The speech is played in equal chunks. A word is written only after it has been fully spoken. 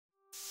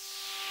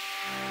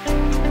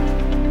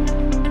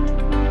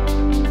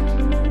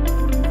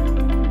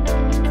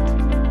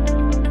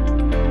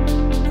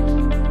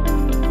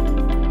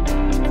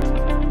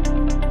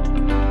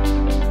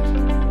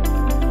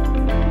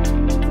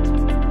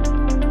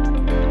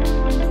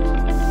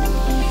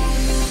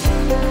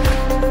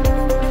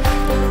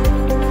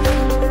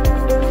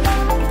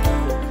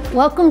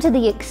Welcome to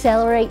the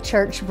Accelerate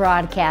Church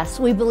broadcast.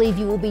 We believe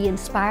you will be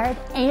inspired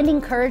and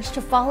encouraged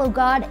to follow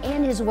God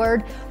and His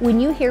Word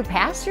when you hear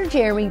Pastor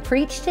Jeremy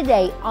preach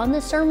today on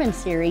the sermon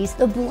series,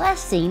 The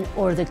Blessing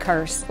or the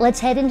Curse. Let's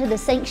head into the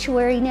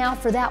sanctuary now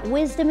for that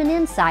wisdom and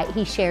insight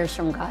he shares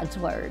from God's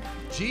Word.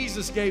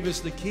 Jesus gave us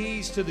the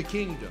keys to the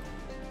kingdom.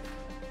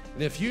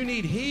 And if you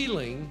need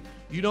healing,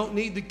 you don't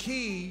need the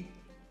key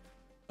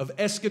of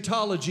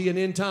eschatology and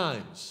end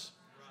times.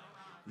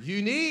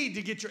 You need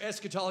to get your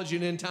eschatology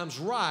and end times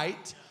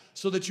right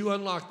so that you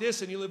unlock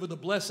this and you live with the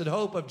blessed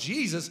hope of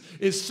Jesus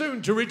is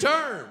soon to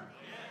return.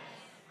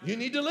 You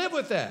need to live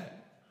with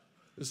that.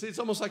 You see, it's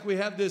almost like we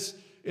have this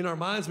in our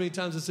minds. Many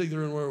times it's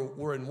either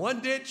we're in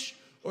one ditch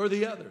or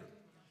the other.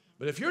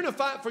 But if you're in a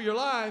fight for your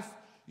life,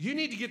 you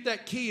need to get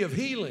that key of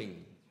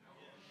healing.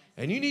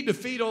 And you need to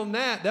feed on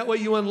that. That way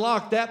you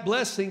unlock that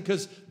blessing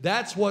because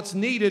that's what's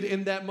needed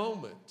in that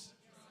moment.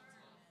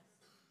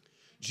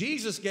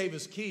 Jesus gave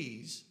us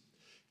keys.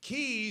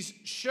 Keys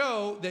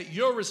show that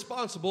you're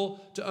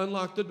responsible to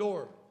unlock the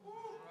door.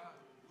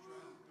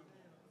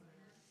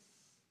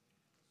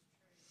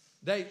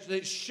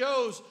 It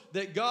shows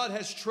that God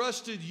has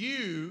trusted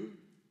you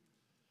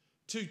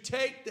to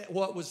take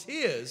what was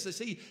His.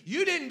 See,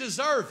 you didn't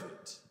deserve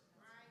it.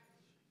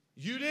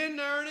 You didn't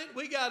earn it.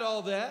 We got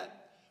all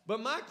that. But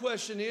my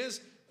question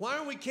is, why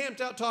aren't we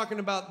camped out talking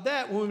about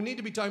that when we need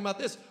to be talking about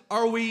this?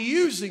 Are we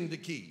using the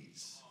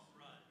keys?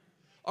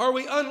 Are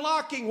we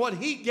unlocking what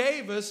He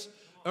gave us?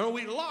 Or are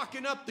we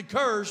locking up the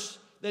curse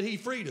that He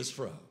freed us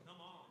from?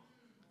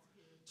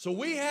 So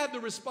we have the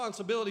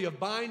responsibility of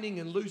binding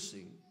and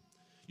loosing.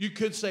 You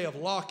could say of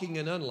locking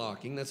and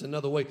unlocking. That's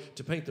another way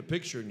to paint the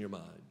picture in your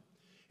mind.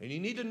 And you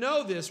need to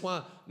know this.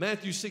 Why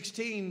Matthew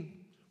 16,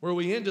 where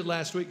we ended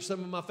last week, some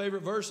of my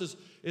favorite verses,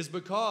 is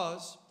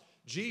because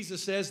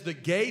Jesus says, the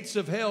gates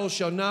of hell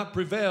shall not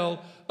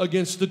prevail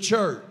against the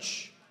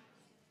church.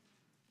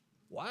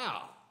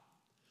 Wow.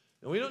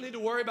 And we don't need to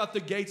worry about the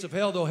gates of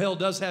hell, though hell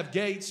does have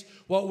gates.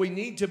 What we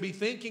need to be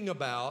thinking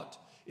about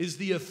is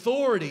the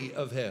authority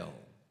of hell.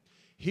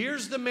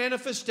 Here's the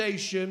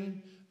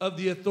manifestation of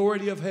the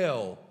authority of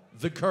hell,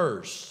 the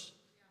curse.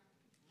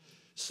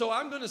 So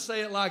I'm going to say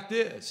it like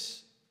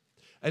this,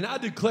 and I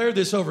declare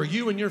this over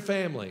you and your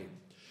family,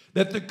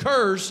 that the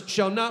curse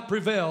shall not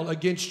prevail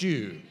against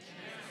you.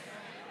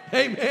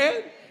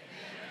 Amen?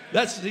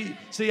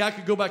 See, I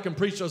could go back and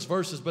preach those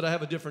verses, but I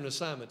have a different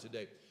assignment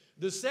today.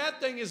 The sad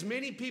thing is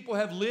many people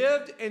have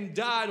lived and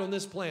died on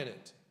this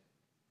planet.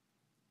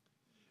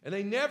 And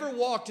they never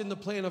walked in the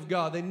plan of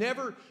God. They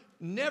never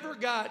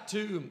got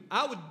to,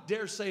 I would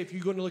dare say, if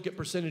you're going to look at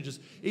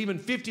percentages, even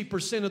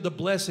 50% of the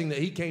blessing that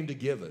He came to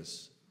give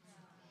us.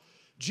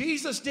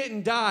 Jesus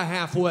didn't die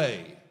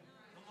halfway.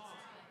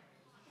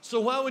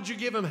 So why would you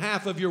give Him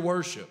half of your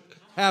worship,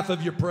 half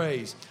of your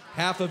praise,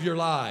 half of your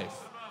life?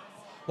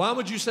 Why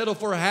would you settle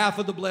for half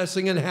of the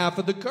blessing and half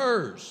of the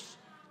curse?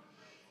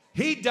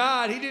 He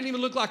died. He didn't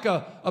even look like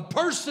a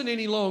person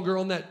any longer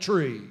on that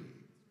tree.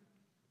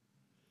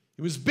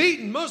 He was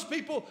beaten. Most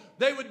people,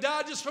 they would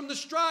die just from the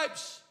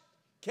stripes.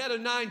 Cat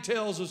of nine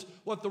tails is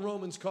what the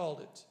Romans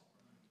called it.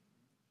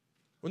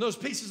 When those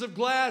pieces of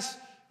glass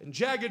and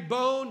jagged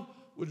bone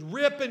would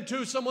rip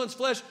into someone's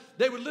flesh,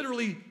 they would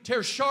literally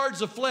tear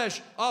shards of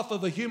flesh off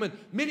of a human.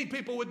 Many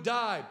people would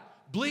die,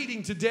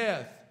 bleeding to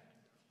death,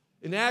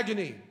 in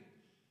agony.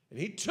 And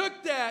He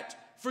took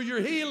that for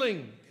your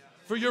healing,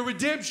 for your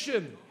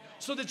redemption,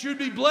 so that you'd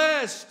be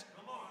blessed.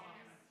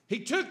 He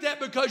took that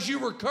because you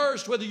were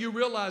cursed, whether you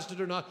realized it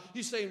or not.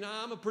 You say,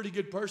 nah, I'm a pretty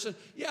good person.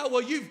 Yeah,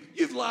 well,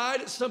 you've lied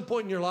at some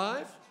point in your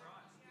life.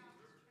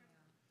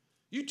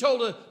 You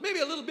told maybe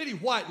a little bitty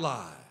white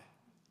lie.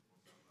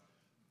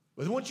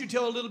 But once you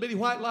tell a little bitty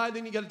white lie,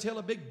 then you got to tell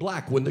a big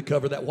black one to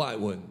cover that white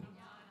one.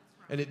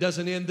 And it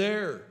doesn't end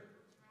there.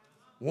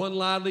 One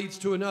lie leads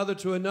to another,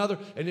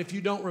 and if you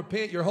don't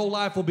repent, your whole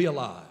life will be a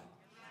lie.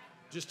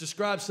 Just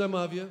describe some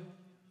of you,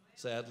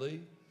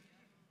 sadly.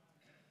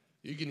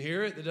 You can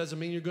hear it. That doesn't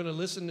mean you're going to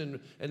listen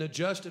and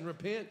adjust and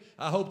repent.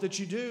 I hope that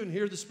you do and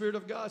hear the Spirit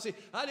of God. See,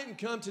 I didn't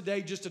come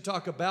today just to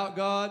talk about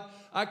God.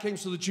 I came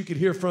so that you could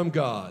hear from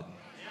God.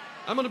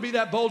 I'm going to be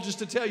that bold just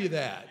to tell you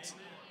that.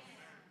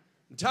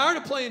 I'm tired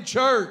of playing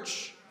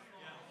church.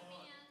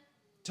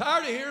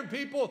 Tired of hearing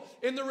people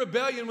in the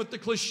rebellion with the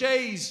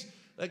cliches.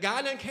 Like,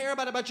 God doesn't care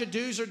about a bunch of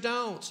do's or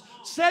don'ts.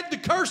 Said the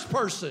cursed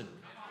person.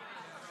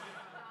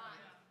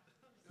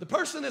 The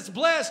person that's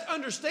blessed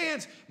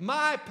understands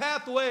my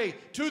pathway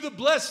to the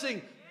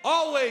blessing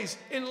always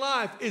in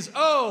life is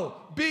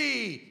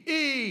O-B-E-Y,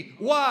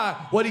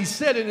 what He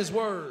said in His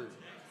Word.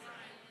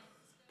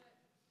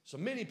 So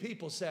many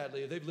people,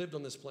 sadly, they've lived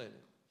on this planet.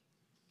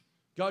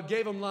 God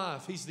gave them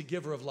life. He's the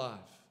giver of life.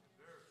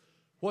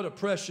 What a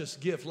precious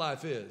gift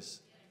life is.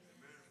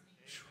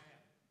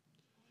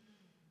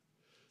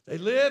 They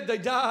lived, they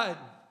died,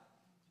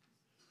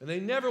 and they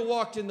never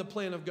walked in the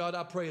plan of God.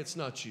 I pray it's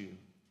not you.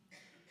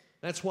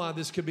 That's why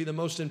this could be the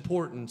most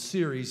important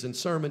series and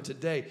sermon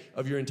today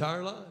of your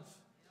entire life.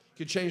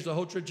 Could change the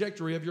whole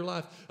trajectory of your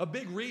life. A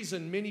big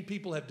reason many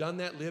people have done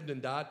that, lived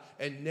and died,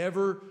 and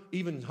never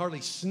even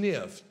hardly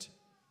sniffed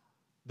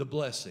the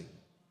blessing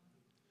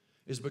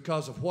is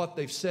because of what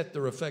they've set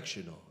their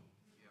affection on.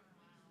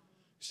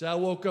 See, I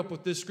woke up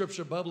with this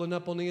scripture bubbling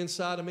up on the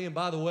inside of me, and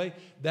by the way,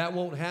 that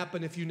won't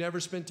happen if you never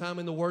spend time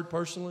in the Word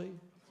personally.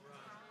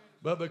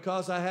 But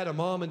because I had a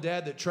mom and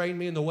dad that trained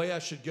me in the way I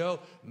should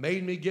go,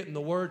 made me get in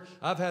the Word,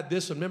 I've had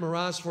this one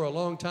memorized for a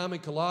long time in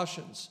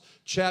Colossians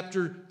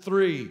chapter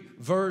 3,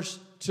 verse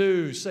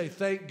 2. Say,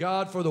 thank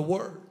God for the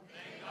Word.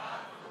 Thank God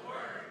for the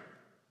Word.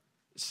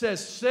 It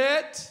says,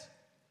 set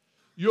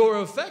your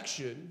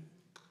affection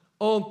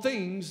on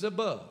things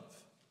above.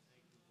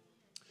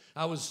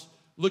 I was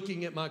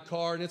looking at my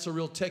car, and it's a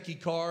real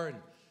techie car, and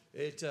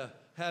it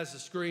has a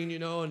screen,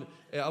 and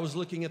I was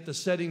looking at the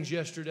settings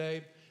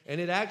yesterday. And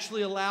it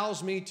actually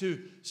allows me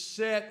to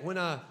set, when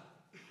I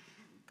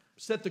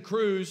set the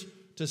cruise,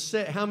 to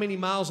set how many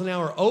miles an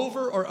hour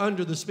over or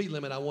under the speed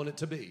limit I want it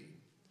to be.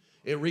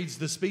 It reads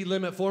the speed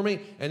limit for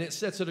me, and it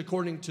sets it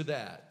according to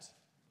that.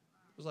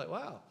 I was like,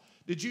 wow.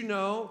 Did you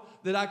know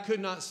that I could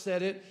not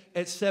set it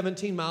at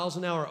 17 miles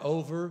an hour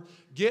over,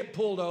 get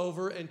pulled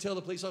over, and tell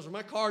the police officer,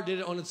 my car did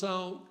it on its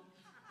own?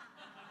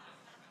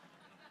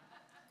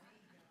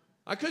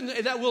 I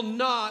couldn't, that will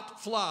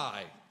not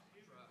fly.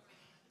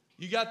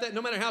 You got that?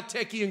 No matter how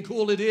techie and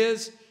cool it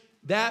is,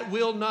 that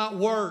will not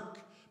work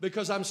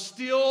because I'm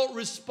still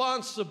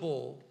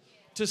responsible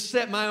to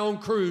set my own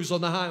cruise on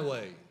the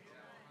highway.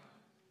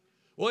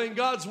 Well, in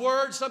God's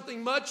Word,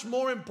 something much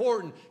more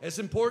important as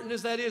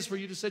that is for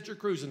you to set your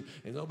cruise and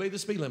obey the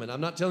speed limit.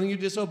 I'm not telling you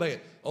to disobey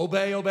it.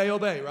 Obey, obey,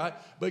 obey, right?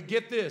 But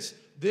get this.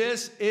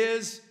 This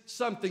is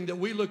something that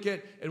we look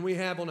at and we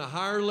have on a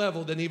higher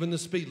level than even the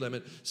speed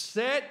limit.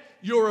 Set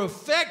your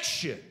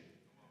affection.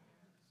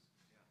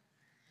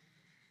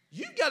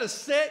 You've got to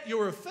set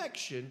your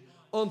affection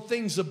on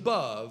things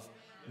above,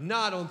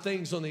 not on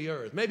things on the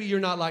earth. Maybe you're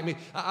not like me.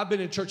 I've been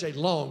in church a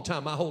long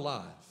time, my whole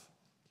life.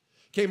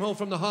 Came home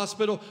from the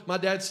hospital. My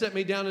dad set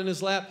me down in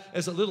his lap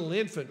as a little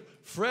infant,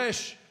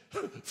 fresh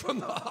from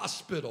the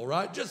hospital,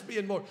 right? Just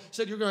being born.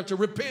 Said, you're going to have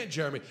to repent,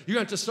 Jeremy. You're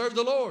going to have to serve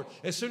the Lord.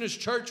 As soon as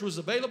church was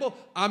available,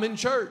 I'm in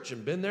church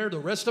and been there the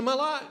rest of my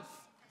life.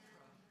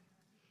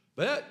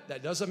 But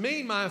that doesn't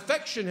mean my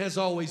affection has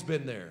always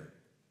been there.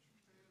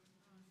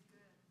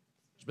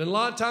 There's been a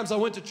lot of times I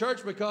went to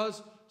church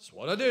because it's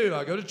what I do.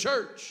 I go to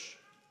church.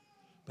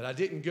 But I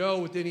didn't go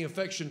with any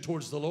affection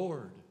towards the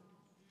Lord.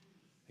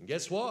 And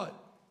guess what?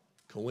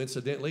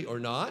 Coincidentally or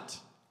not,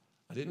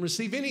 I didn't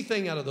receive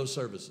anything out of those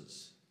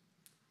services.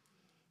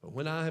 But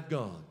when I have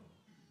gone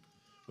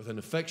with an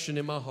affection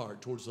in my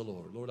heart towards the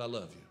Lord, Lord, I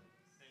love you.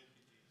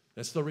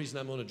 That's the reason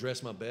I'm going to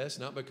dress my best,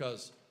 not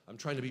because I'm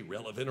trying to be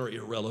relevant or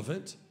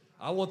irrelevant.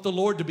 I want the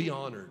Lord to be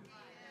honored.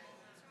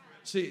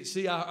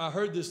 See, I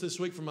heard this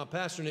week from my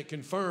pastor, and it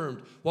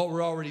confirmed what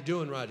we're already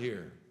doing right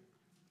here.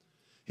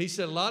 He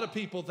said a lot of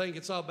people think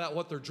it's all about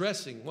what they're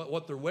dressing,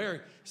 what they're wearing.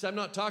 He said, I'm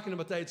not talking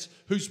about that. It's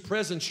whose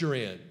presence you're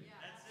in.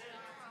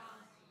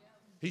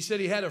 He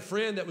said he had a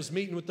friend that was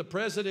meeting with the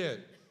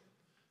president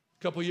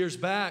a few years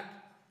back,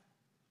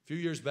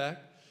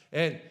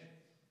 and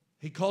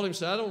he called him and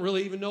said, I don't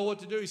really even know what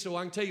to do. He said, well,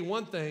 I can tell you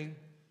one thing.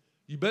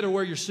 You better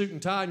wear your suit and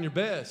tie and your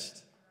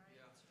best.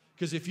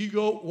 Because if you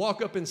go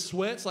walk up in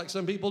sweats like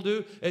some people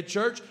do at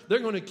church, they're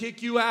going to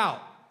kick you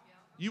out.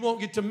 You won't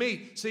get to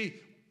meet. See,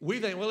 we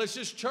think, well, it's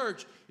just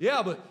church.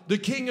 Yeah, but the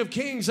King of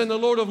Kings and the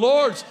Lord of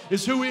Lords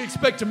is who we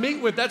expect to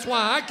meet with. That's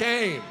why I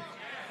came.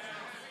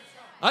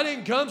 I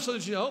didn't come so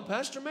that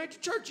Pastor made the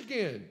church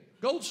again.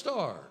 Gold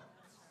star.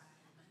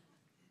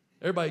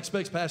 Everybody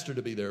expects Pastor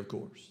to be there, of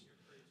course.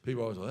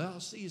 People always say, well, I'll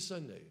see you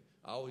Sunday.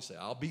 I always say,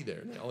 I'll be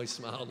there. And they always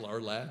smile or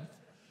laugh.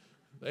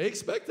 They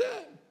expect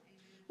that.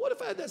 What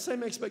if I had that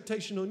same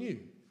expectation on you?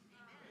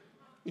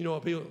 You know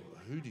what people,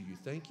 who do you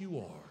think you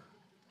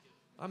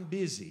are? I'm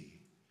busy.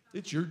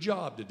 It's your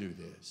job to do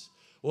this.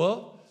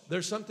 Well,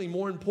 there's something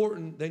more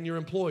important than your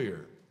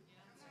employer.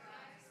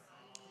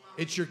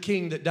 It's your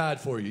king that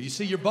died for you. You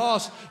see, your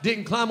boss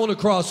didn't climb on a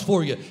cross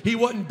for you. He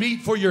wasn't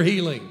beat for your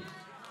healing,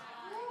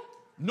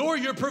 nor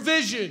your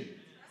provision.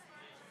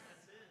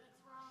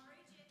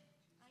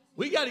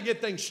 We got to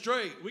get things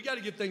straight. We got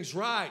to get things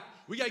right.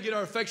 We got to get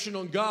our affection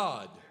on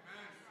God.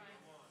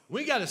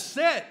 We got to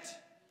set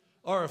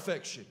our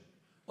affection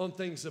on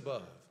things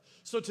above.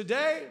 So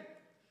today,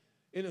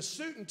 in a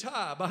suit and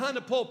tie, behind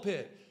the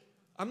pulpit,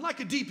 I'm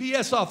like a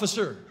DPS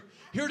officer,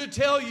 here to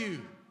tell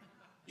you,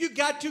 you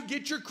got to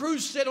get your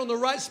cruise set on the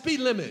right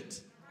speed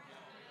limit.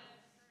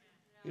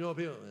 You know,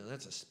 people, man,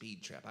 that's a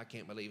speed trap. I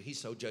can't believe it.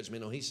 He's so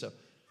judgmental.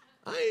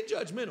 I ain't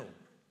judgmental.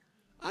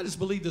 I just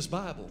believe this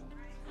Bible.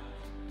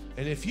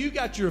 And if you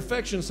got your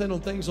affection set on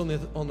things on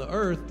the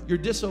earth, you're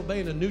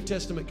disobeying a New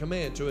Testament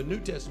command to a New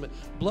Testament,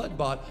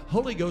 blood-bought,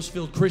 Holy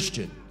Ghost-filled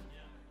Christian.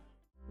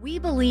 We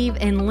believe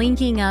in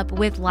linking up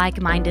with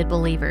like-minded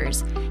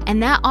believers,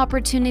 and that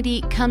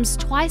opportunity comes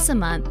twice a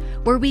month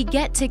where we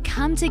get to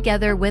come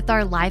together with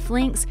our life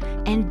links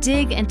and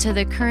dig into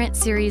the current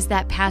series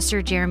that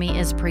Pastor Jeremy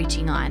is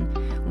preaching on.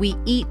 We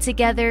eat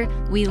together,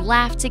 we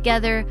laugh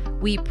together,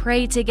 we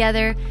pray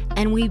together,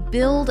 and we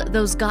build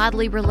those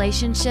godly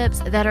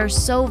relationships that are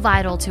so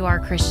vital to our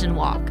Christian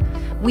walk.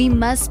 We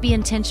must be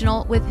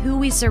intentional with who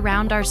we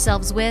surround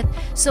ourselves with,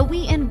 so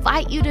we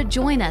invite you to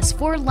join us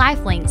for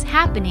Lifelinks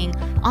happening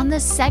on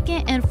the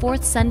second and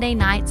fourth Sunday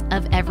nights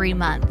of every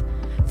month.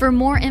 For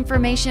more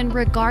information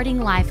regarding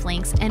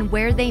Lifelinks and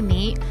where they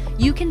meet,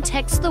 you can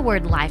text the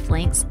word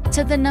Lifelinks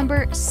to the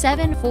number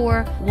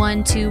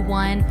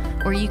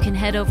 74121, or you can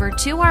head over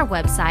to our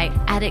website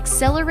at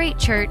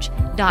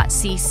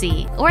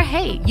acceleratechurch.cc. Or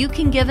hey, you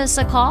can give us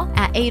a call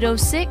at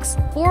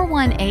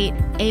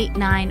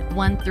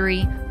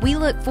 806-418-8913. We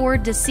look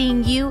forward to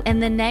seeing you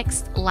in the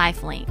next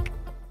Lifelink.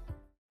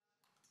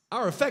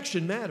 Our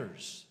affection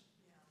matters.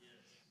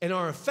 And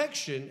our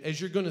affection,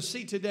 as you're going to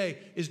see today,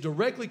 is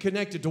directly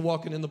connected to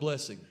walking in the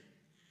blessing.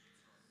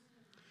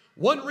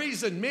 One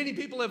reason many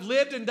people have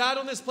lived and died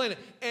on this planet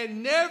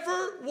and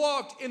never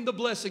walked in the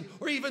blessing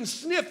or even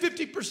sniffed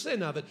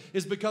 50% of it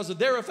is because of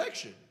their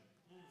affection.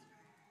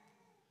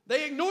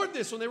 They ignored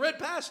this when they read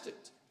past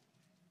it.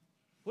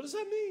 What does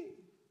that mean?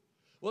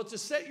 Well, to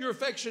set your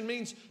affection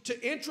means to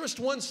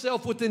interest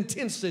oneself with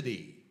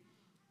intensity.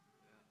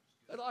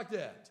 I like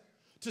that.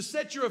 To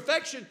set your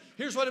affection,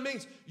 here's what it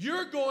means.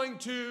 You're going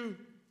to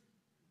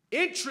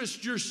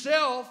interest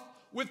yourself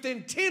with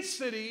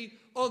intensity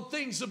on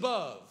things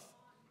above.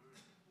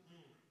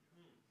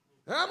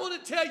 And I'm going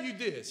to tell you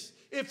this.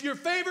 If your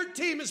favorite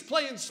team is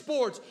playing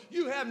sports,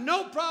 you have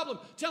no problem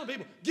telling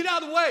people, get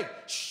out of the way.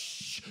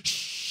 Shh,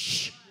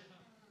 shh.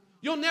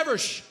 You'll never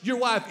shh your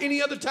wife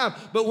any other time,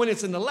 but when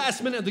it's in the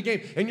last minute of the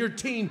game and your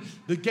team,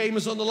 the game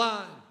is on the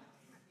line.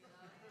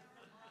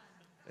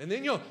 And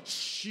then you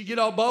get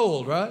all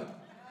bold, right?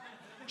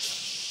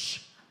 Shh.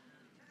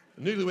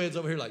 The newlyweds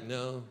over here like,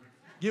 no,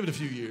 give it a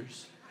few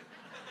years.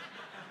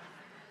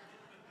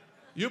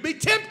 You'll be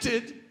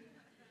tempted.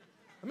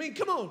 I mean,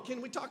 come on, can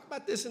we talk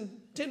about this in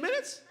 10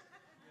 minutes?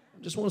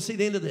 I just want to see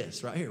the end of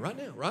this right here, right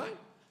now, right?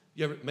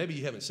 Maybe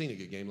you haven't seen a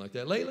good game like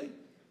that lately,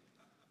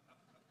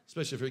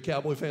 especially if you're a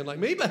Cowboy fan like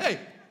me, but hey,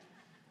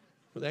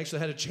 they actually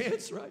had a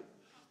chance, right?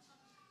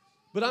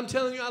 But I'm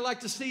telling you, I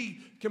like to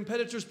see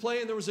competitors play,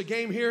 and there was a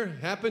game here,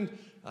 happened.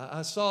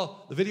 I saw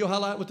the video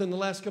highlight within the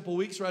last couple of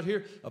weeks right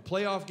here, a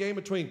playoff game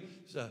between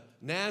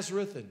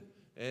Nazareth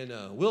and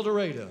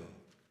Wildorado.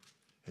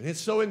 And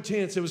it's so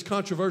intense, it was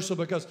controversial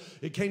because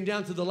it came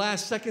down to the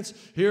last seconds.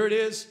 Here it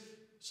is.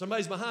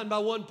 Somebody's behind by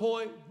 1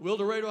 point.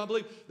 Wildorado, I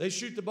believe. They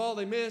shoot the ball,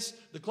 they miss.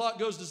 The clock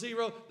goes to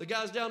 0. The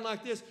guy's down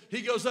like this.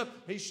 He goes up,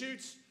 he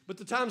shoots, but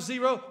the time's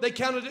 0. They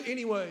counted it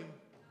anyway.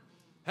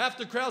 Half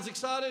the crowd's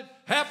excited.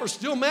 Half are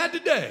still mad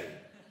today.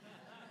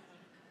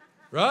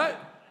 Right?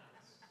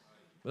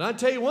 But I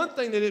tell you one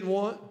thing they didn't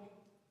want.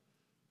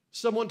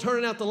 Someone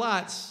turning out the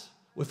lights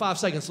with 5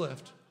 seconds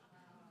left.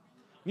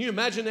 Can you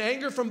imagine the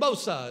anger from both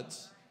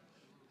sides?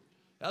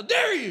 How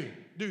dare you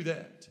do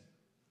that?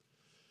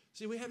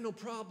 See, we have no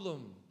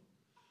problem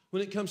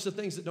when it comes to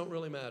things that don't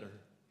really matter.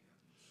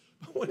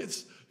 But when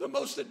it's the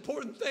most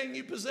important thing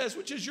you possess,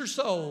 which is your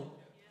soul.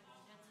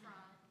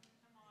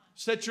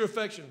 Set your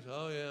affections.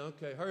 Oh, yeah,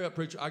 okay. Hurry up,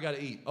 preacher. I got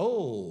to eat.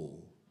 Oh.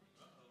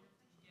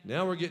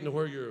 Now we're getting to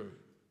where you're.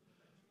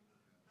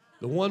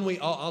 The one we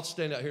all, I'll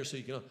stand out here so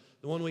you can,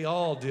 the one we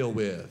all deal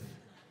with.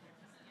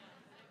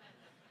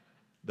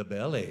 The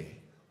belly.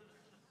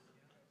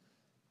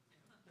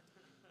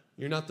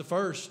 You're not the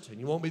first, and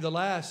you won't be the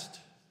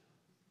last.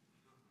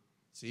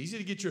 It's easy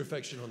to get your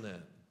affection on that.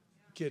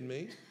 You kidding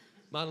me?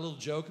 Mind a little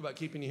joke about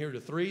keeping you here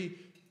to 3.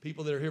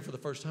 People that are here for the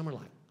first time are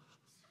like,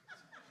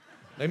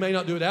 they may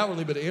not do it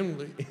outwardly, but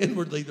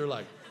inwardly they're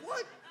like,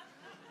 what?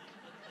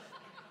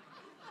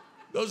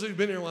 Those who've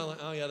been here a while are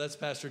like, oh yeah, that's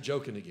Pastor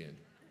joking again.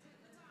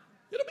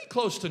 It'll be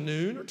close to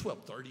noon or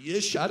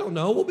 12:30-ish. I don't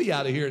know. We'll be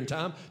out of here in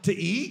time to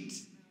eat.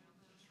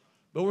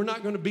 But we're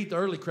not going to beat the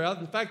early crowd.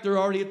 In fact, they're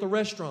already at the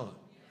restaurant.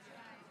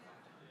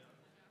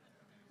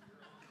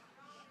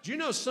 Do you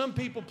know some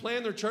people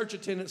plan their church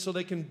attendance so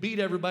they can beat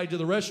everybody to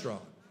the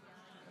restaurant?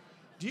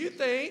 Do you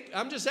think,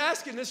 I'm just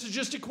asking, this is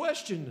just a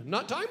question. I'm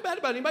not talking bad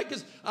about anybody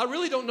because I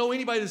really don't know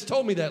anybody that's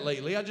told me that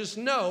lately. I just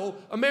know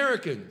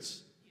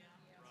Americans.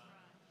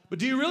 But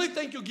do you really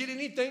think you'll get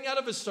anything out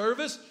of a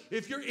service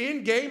if your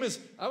end game is,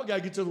 I've got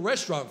to get to the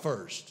restaurant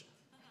first?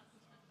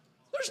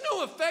 There's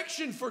no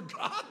affection for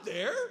God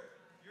there.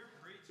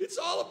 It's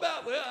all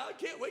about, well, I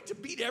can't wait to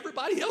beat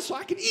everybody else so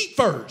I can eat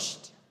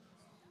first.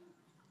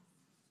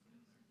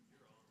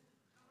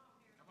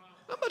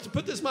 I'm about to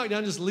put this mic down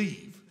and just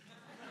leave.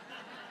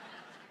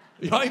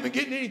 Y'all even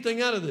getting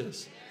anything out of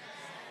this?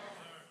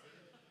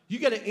 You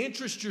got to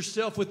interest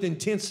yourself with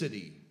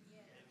intensity.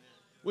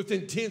 With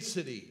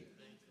intensity.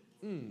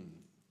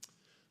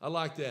 I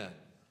like that.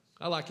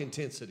 I like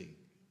intensity.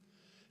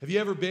 Have you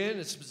ever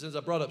been, since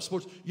I brought up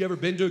sports, you ever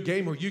been to a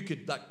game where you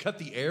could like cut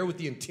the air with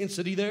the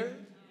intensity there?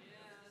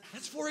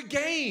 That's for a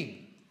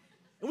game.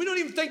 And we don't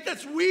even think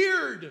that's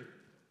weird.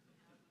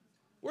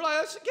 We're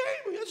like, that's a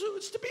game.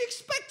 It's to be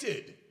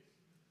expected.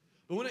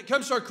 But when it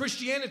comes to our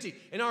Christianity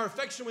and our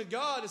affection with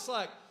God, it's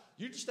like,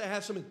 You just to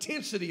have some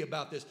intensity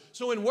about this.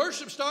 So when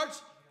worship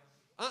starts,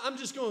 I'm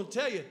just going to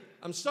tell you,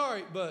 I'm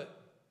sorry,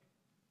 but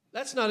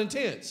that's not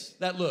intense,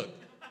 that look.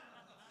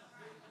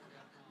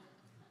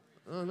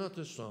 Oh, not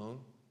this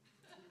song.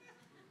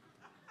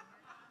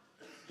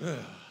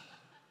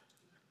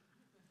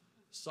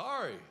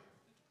 Sorry.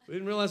 We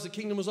didn't realize the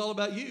kingdom was all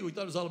about you. We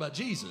thought it was all about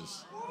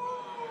Jesus.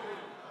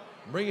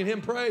 Bringing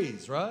him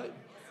praise, right?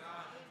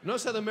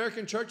 Notice how the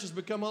American church has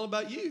become all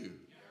about you.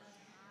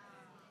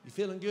 You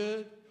feeling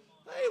good?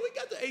 Hey, we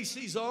got the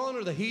ACs on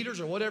or the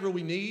heaters or whatever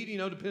we need, you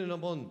know, depending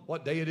upon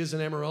what day it is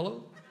in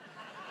Amarillo.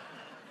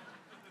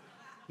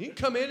 You can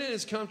come in and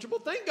it's comfortable.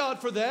 Thank God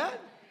for that.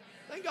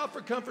 Thank God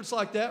for comforts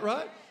like that,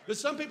 right? But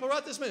some people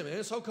right this minute, man,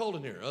 it's so cold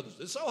in here. Others,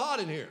 it's so hot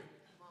in here.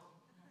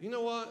 You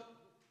know what?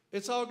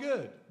 It's all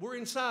good. We're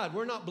inside.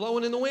 We're not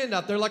blowing in the wind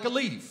out there like a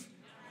leaf.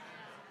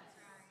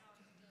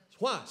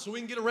 Why? So we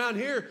can get around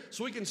here,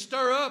 so we can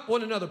stir up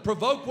one another,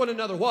 provoke one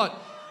another,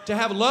 what? To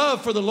have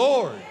love for the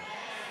Lord.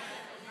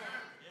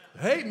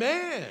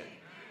 Amen.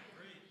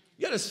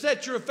 You got to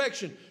set your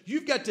affection.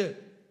 You've got to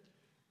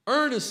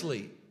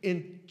earnestly,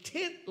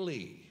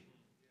 intently.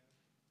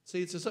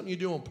 See, it's something you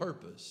do on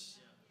purpose.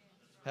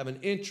 Have an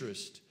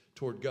interest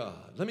toward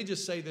God. Let me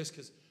just say this,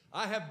 because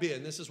I have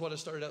been, this is what I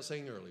started out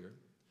saying earlier.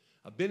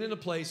 I've been in a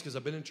place, because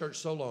I've been in church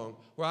so long,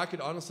 where I could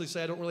honestly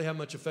say I don't really have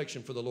much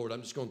affection for the Lord.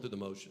 I'm just going through the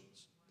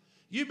motions.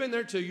 You've been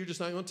there too. You're just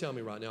not going to tell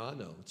me right now. I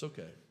know. It's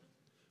okay.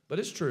 But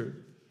it's true.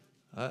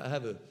 I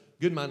have a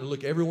good mind to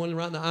look everyone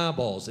right in the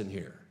eyeballs in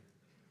here.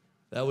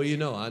 That way you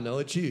know. I know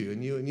it's you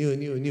and you and you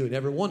and you and you and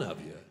every one of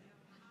you.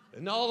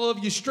 And all of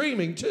you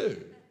streaming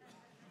too.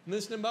 And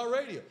listening by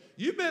radio.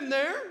 You've been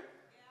there.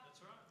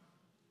 That's right.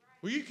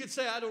 Well, you could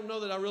say, I don't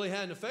know that I really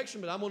had an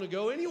affection, but I'm going to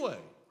go anyway.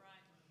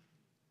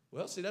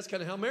 Well, see, that's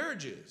kind of how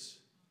marriage is.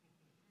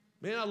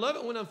 Man, I love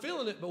it when I'm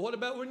feeling it, but what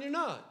about when you're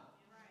not?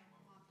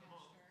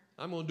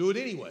 I'm going to do it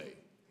anyway.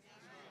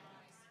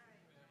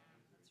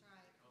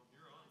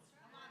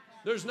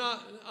 There's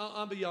not,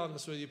 I'll be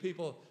honest with you,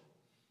 people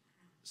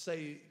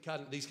say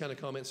these kind of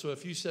comments. So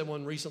if you said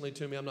one recently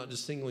to me, I'm not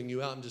just singling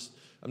you out,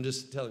 I'm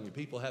just telling you,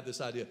 people have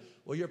this idea,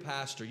 well, you're a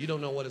pastor, you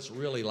don't know what it's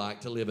really like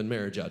to live in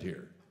marriage out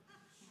here.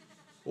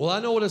 Well,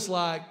 I know what it's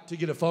like to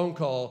get a phone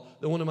call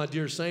that one of my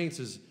dear saints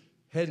is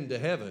heading to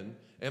heaven,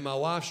 and my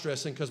wife's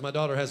stressing because my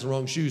daughter has the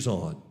wrong shoes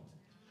on,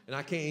 and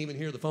I can't even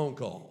hear the phone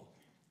call.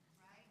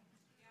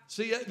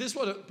 See, this is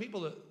what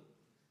people,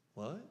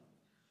 what?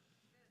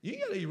 You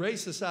got to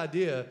erase this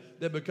idea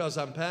that because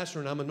I'm pastor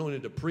and I'm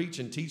anointed to preach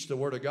and teach the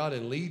word of God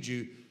and lead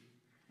you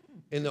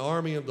in the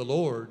army of the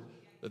Lord,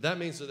 that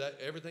means that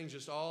everything's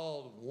just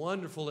all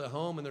wonderful at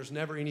home and there's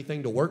never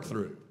anything to work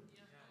through.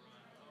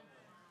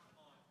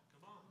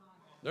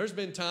 There's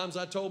been times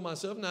I told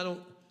myself,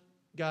 and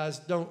guys,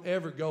 don't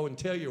ever go and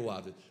tell your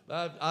wife it.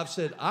 I've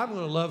said, I'm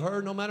going to love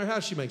her no matter how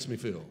she makes me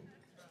feel.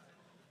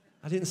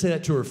 I didn't say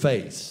that to her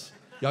face.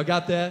 Y'all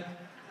got that?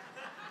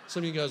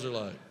 Some of you guys are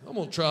like, I'm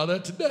going to try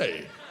that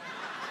today.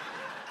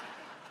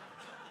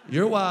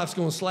 Your wife's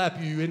going to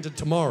slap you into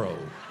tomorrow.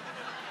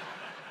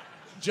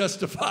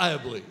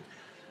 Justifiably.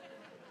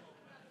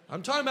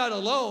 I'm talking about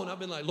alone. I've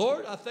been like,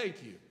 Lord, I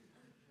thank you.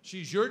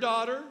 She's your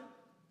daughter.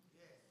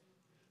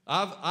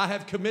 I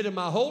have committed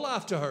my whole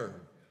life to her.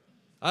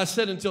 I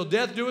said, until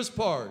death do us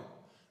part.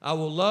 I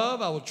will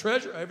love, I will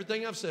treasure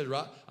everything I've said,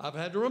 right? I've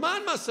had to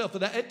remind myself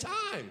of that at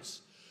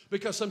times.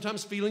 Because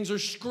sometimes feelings are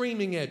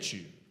screaming at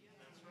you.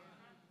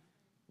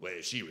 Well,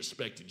 if she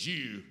respected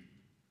you,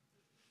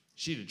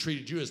 she'd have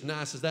treated you as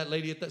nice as that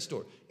lady at that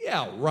store.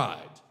 Yeah, right.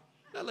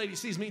 That lady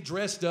sees me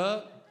dressed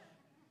up,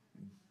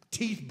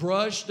 teeth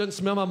brushed, doesn't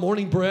smell my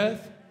morning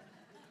breath,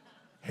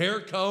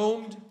 hair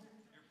combed.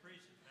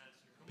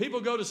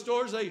 People go to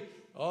stores, they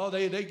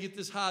get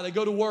this high. They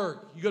go to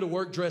work. You go to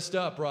work dressed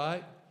up,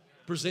 right?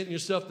 Presenting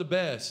yourself the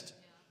best.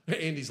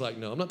 Andy's like,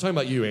 no, I'm not talking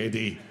about you,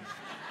 Andy.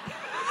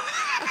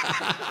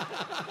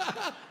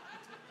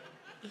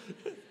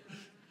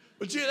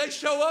 But they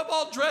show up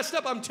all dressed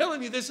up. I'm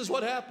telling you, this is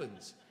what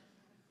happens.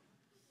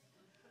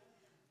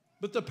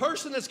 But the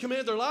person that's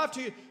committed their life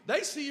to you,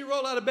 they see you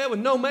roll out of bed with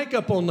no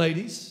makeup on,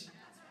 ladies.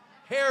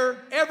 Hair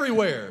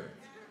everywhere.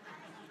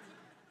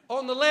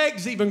 On the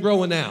legs even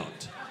growing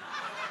out.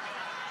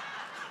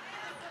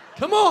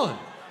 Come on.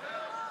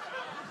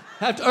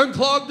 Have to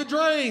unclog the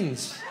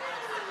drains.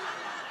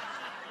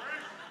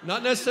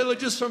 Not necessarily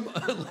just from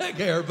leg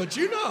hair, but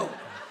you know.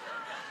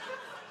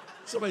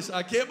 Somebody said,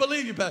 I can't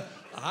believe you, Pastor.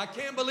 I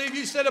can't believe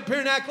you sit up here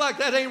and act like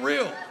that ain't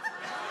real.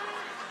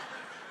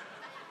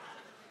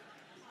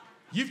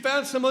 You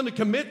found someone to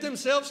commit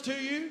themselves to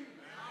you?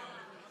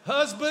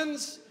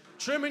 Husbands,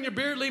 trimming your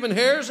beard, leaving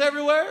hairs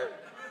everywhere?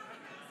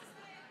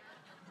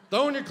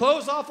 Throwing your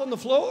clothes off on the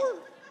floor?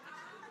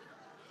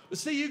 But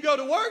see, you go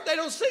to work, they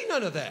don't see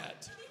none of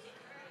that.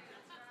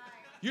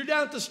 You're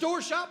down at the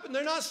store shopping,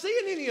 they're not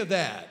seeing any of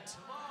that.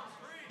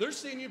 They're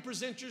seeing you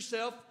present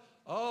yourself,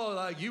 oh,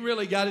 like you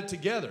really got it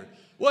together.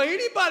 Well,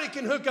 anybody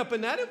can hook up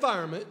in that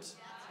environment.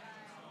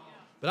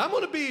 But I'm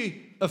going to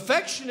be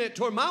affectionate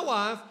toward my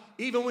wife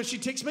even when she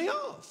ticks me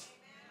off.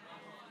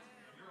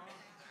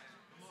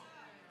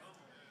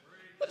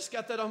 I just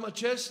got that on my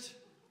chest.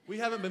 We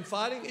haven't been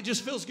fighting. It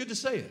just feels good to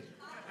say it.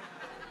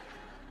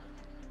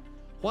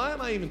 Why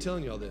am I even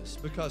telling you all this?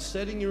 Because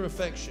setting your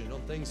affection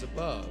on things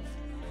above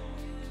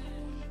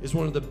is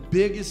one of the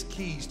biggest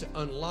keys to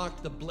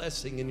unlock the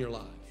blessing in your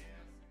life.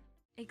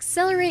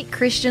 Accelerate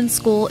Christian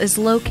School is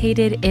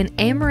located in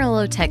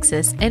Amarillo,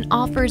 Texas, and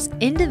offers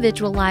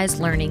individualized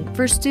learning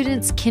for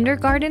students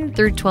kindergarten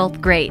through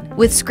 12th grade.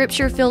 With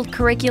scripture-filled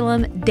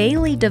curriculum,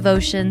 daily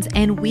devotions,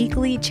 and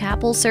weekly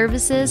chapel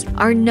services,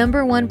 our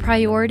 #1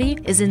 priority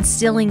is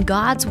instilling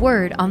God's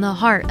Word on the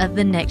heart of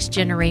the next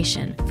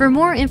generation. For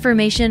more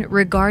information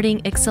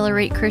regarding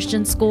Accelerate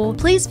Christian School,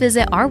 please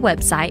visit our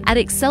website at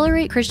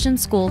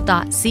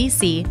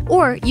acceleratechurch.cc,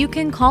 or you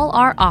can call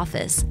our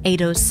office,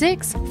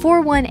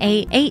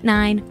 806-418-8913.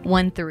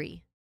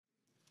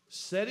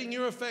 Setting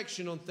your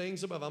affection on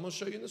things above. I'm going to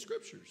show you in the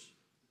scriptures.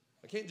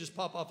 I can't just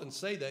pop off and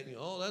say that.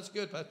 Oh, that's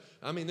good.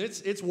 I mean,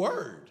 it's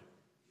word.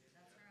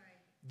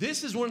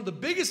 This is one of the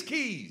biggest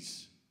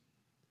keys.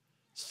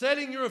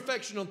 Setting your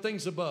affection on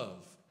things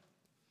above.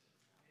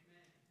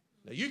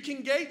 Now, you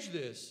can gauge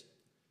this.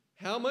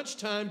 How much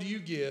time do you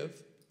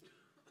give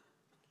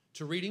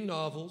to reading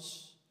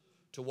novels,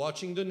 to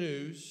watching the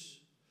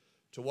news,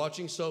 to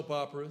watching soap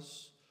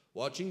operas,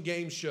 watching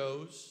game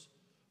shows,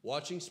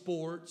 watching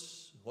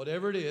sports,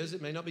 whatever it is?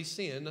 It may not be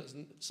sin.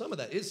 Some of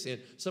that is sin.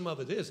 Some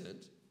of it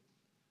isn't.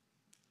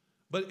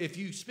 But if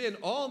you spend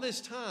all this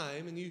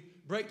time and you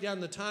break down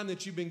the time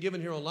that you've been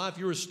given here on life,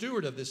 you're a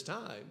steward of this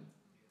time.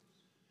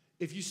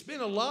 If you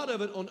spend a lot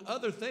of it on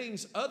other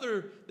things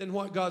other than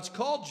what God's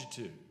called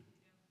you to,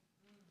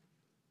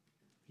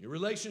 your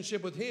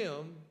relationship with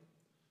Him,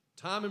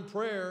 time in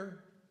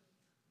prayer,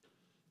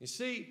 you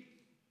see,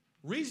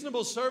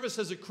 reasonable service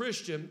as a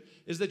Christian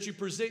is that you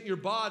present your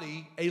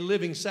body a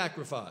living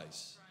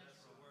sacrifice.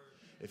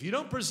 If you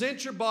don't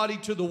present your body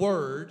to the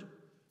Word,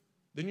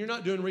 then you're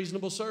not doing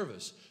reasonable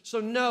service. So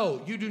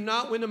no, you do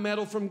not win a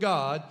medal from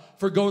God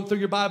for going through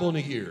your Bible in a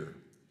year.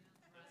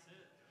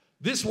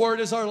 This Word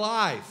is our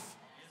life.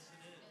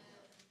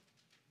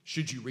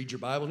 Should you read your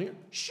Bible in a year?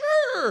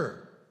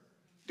 Sure.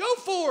 Go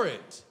for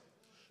it.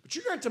 But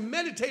you're going to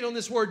meditate on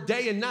this Word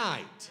day and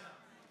night.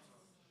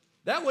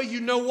 That way you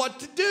know what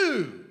to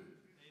do.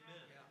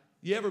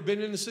 You ever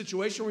been in a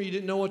situation where you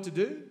didn't know what to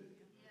do?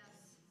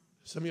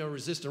 Some of you are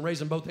resisting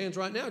raising both hands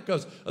right now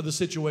because of the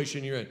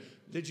situation you're in.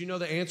 Did you know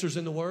the answer's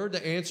in the Word?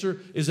 The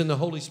answer is in the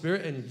Holy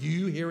Spirit and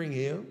you hearing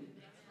Him.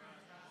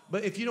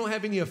 But if you don't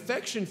have any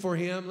affection for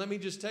Him, let me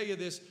just tell you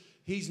this.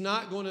 He's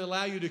not going to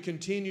allow you to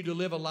continue to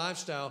live a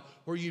lifestyle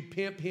where you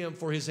pimp Him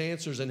for His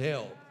answers and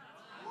help.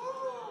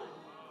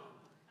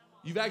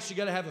 You've actually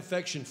got to have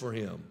affection for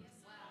Him.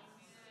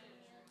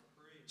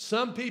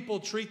 Some people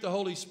treat the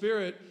Holy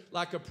Spirit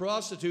like a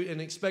prostitute and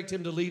expect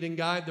Him to lead and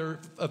guide their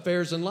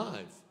affairs in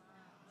life.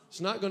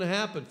 It's not going to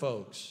happen,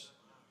 folks.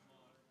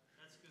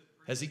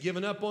 Has He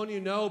given up on you?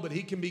 No, but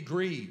He can be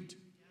grieved.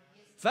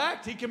 In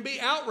fact, He can be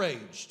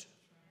outraged.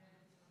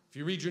 If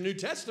you read your New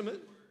Testament,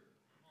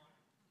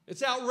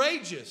 it's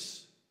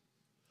outrageous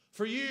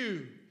for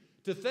you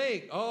to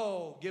think,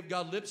 oh, give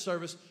God lip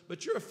service,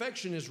 but your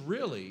affection is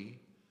really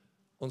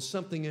on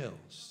something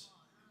else.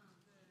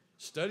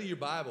 Study your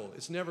Bible.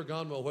 It's never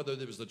gone well, whether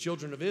it was the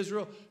children of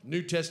Israel,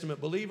 New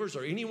Testament believers,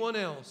 or anyone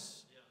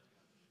else.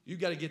 You've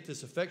got to get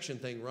this affection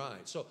thing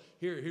right. So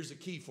here's the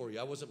key for you.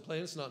 I wasn't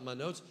playing. It's not in my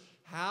notes.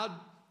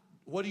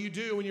 What do you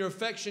do when your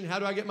affection? How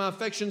do I get my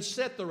affection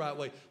set the right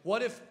way?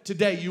 What if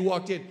today you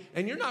walked in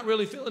and you're not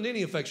really feeling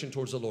any affection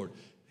towards the Lord?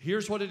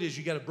 Here's what it is.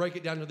 You got to break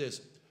it down to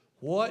this.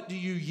 What do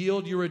you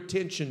yield your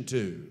attention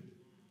to?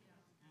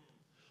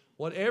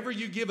 Whatever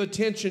you give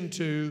attention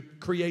to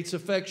creates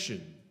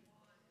affection.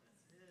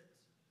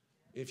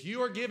 If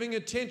you are giving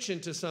attention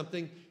to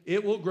something,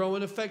 it will grow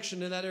an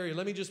affection in that area.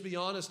 Let me just be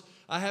honest.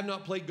 I have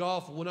not played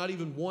golf, well, not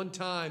even one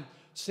time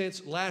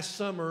since last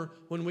summer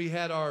when we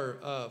had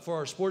for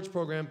our sports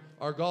program,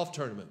 our golf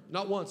tournament.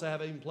 Not once I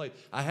have even played.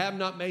 I have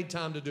not made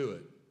time to do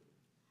it.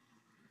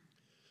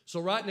 So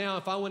right now,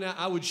 if I went out,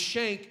 I would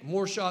shank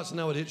more shots than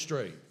I would hit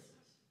straight.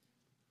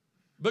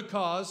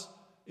 Because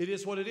it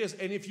is what it is.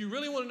 And if you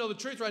really want to know the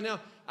truth right now,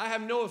 I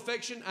have no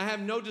affection. I have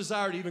no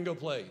desire to even go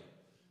play,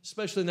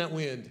 especially in that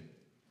wind.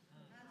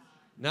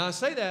 Now, I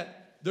say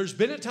that, there's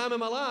been a time in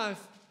my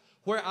life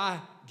where I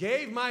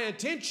gave my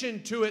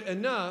attention to it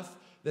enough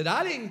that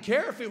I didn't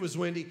care if it was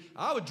windy.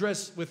 I would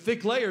dress with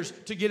thick layers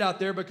to get out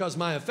there because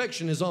my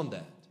affection is on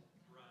that.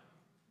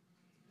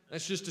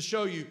 That's just to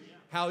show you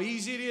how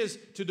easy it is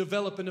to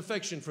develop an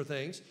affection for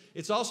things.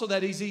 It's also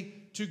that easy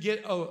to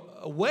get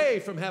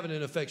away from having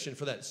an affection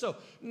for that. So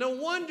no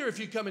wonder if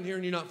you come in here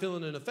and you're not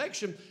feeling an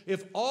affection,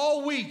 if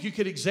all week you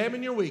could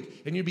examine your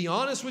week and you'd be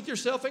honest with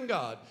yourself and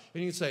God,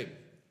 and you'd say,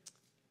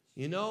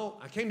 you know,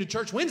 I came to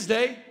church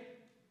Wednesday.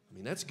 I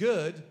mean, that's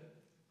good.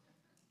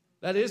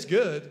 That is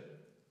good.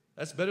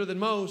 That's better than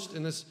most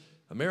in this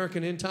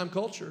American end-time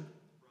culture.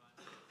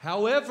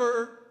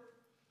 However,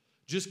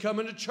 just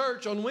coming to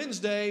church on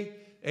Wednesday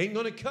ain't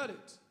going to cut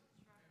it.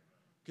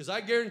 Because I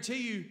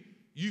guarantee you,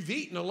 you've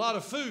eaten a lot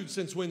of food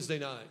since Wednesday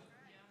night.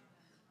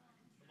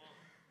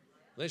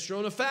 Unless you're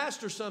on a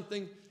fast or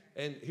something.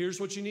 And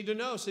here's what you need to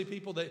know. See,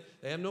 people, they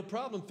have no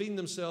problem feeding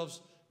themselves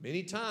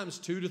many times,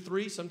 2 to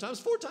 3, sometimes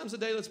 4 times a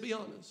day, let's be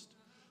honest.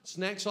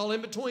 Snacks all in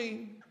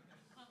between.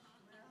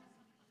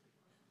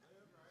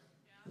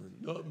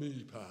 Not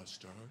me,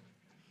 Pastor.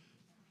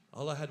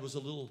 All I had was a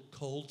little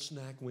cold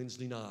snack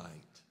Wednesday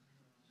night.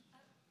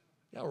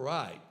 Yeah,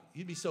 right.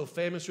 You'd be so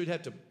famous we'd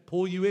have to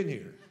pull you in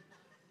here.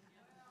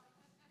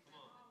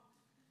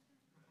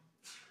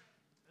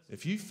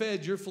 If you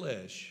fed your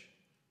flesh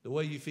the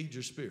way you feed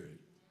your spirit,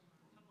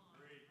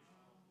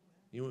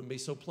 you wouldn't be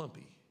so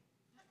plumpy.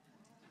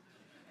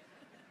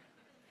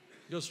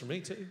 It goes for me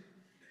too.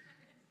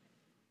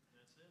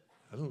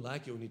 I don't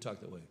like it when you talk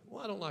that way.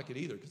 Well, I don't like it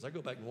either because I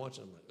go back and watch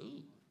it. I'm like,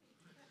 ooh.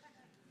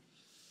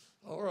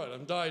 All right,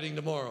 I'm dieting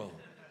tomorrow.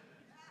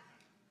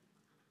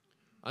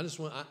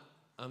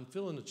 I'm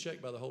feeling a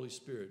check by the Holy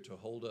Spirit to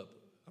hold up.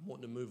 I'm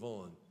wanting to move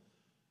on.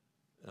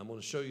 And I'm going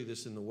to show you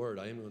this in the Word.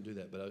 I am going to do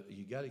that, but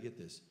you got to get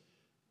this.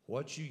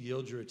 What you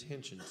yield your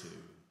attention to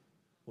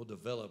will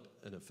develop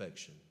an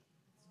affection.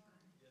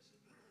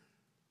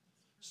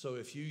 So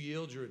if you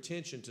yield your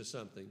attention to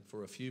something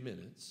for a few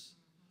minutes,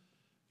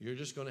 you're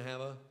just going to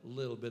have a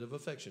little bit of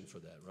affection for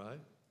that, right?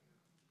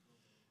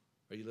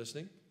 Are you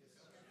listening?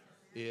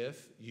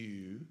 If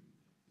you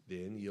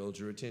then yield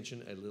your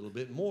attention a little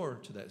bit more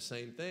to that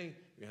same thing,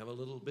 you have a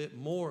little bit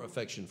more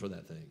affection for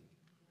that thing.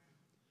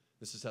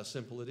 This is how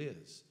simple it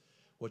is.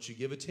 What you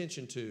give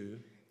attention to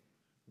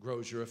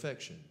grows your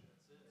affection.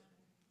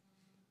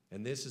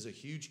 And this is a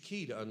huge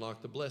key to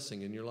unlock the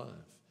blessing in your life.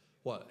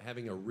 What?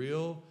 Having a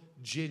real,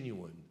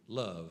 genuine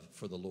love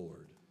for the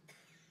Lord.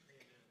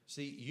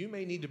 See, you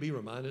may need to be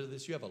reminded of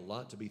this. You have a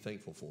lot to be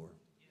thankful for.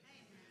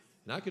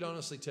 And I could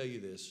honestly tell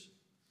you this.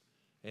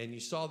 And you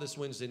saw this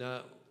Wednesday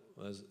night,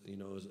 as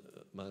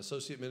my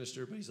associate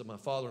minister, but he's my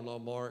father-in-law,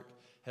 Mark,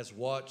 has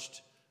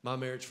watched my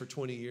marriage for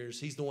 20 years.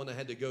 He's the one I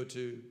had to go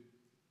to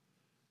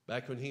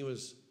back when he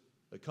was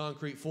a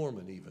concrete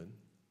foreman even.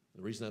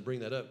 The reason I bring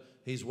that up,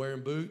 he's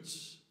wearing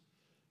boots.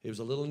 It was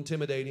a little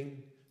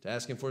intimidating to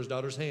ask him for his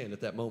daughter's hand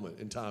at that moment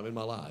in time in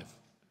my life.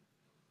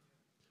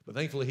 But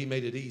thankfully, he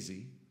made it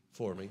easy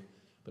for me.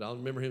 But I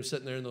remember him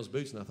sitting there in those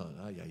boots, and I thought,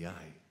 ay, ay,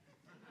 ay.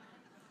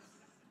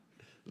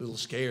 A little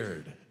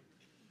scared.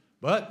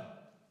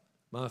 But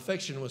my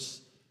affection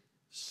was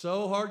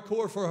so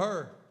hardcore for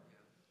her.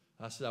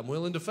 I said, I'm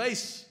willing to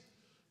face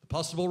the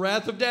possible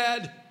wrath of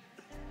Dad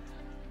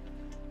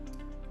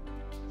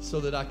so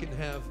that I can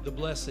have the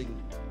blessing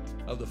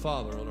of the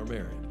Father on our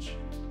marriage.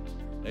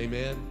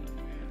 Amen.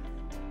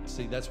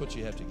 See, that's what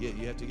you have to get.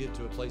 You have to get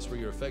to a place where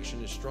your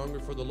affection is stronger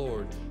for the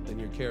Lord than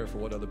your care for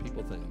what other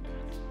people think.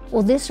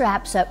 Well, this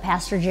wraps up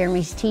Pastor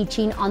Jeremy's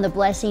teaching on the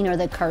blessing or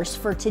the curse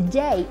for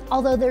today,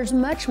 although there's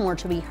much more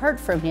to be heard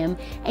from him,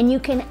 and you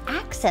can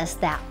access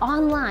that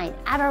online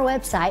at our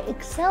website,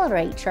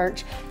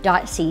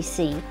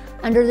 acceleratechurch.cc.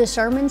 Under the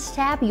Sermons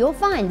tab, you'll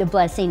find the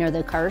blessing or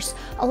the curse,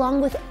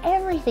 along with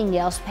everything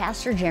else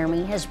Pastor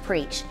Jeremy has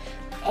preached.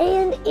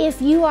 And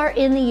if you are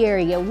in the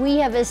area, we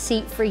have a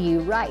seat for you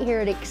right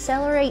here at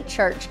Accelerate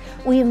Church.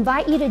 We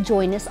invite you to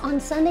join us on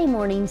Sunday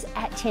mornings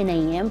at 10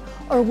 a.m.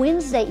 or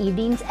Wednesday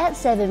evenings at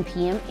 7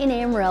 p.m. in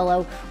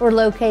Amarillo. We're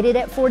located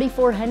at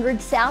 4400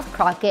 South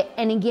Crockett,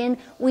 and again,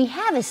 we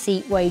have a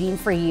seat waiting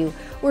for you.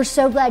 We're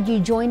so glad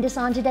you joined us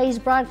on today's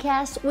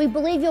broadcast. We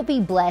believe you'll be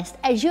blessed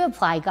as you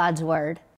apply God's Word.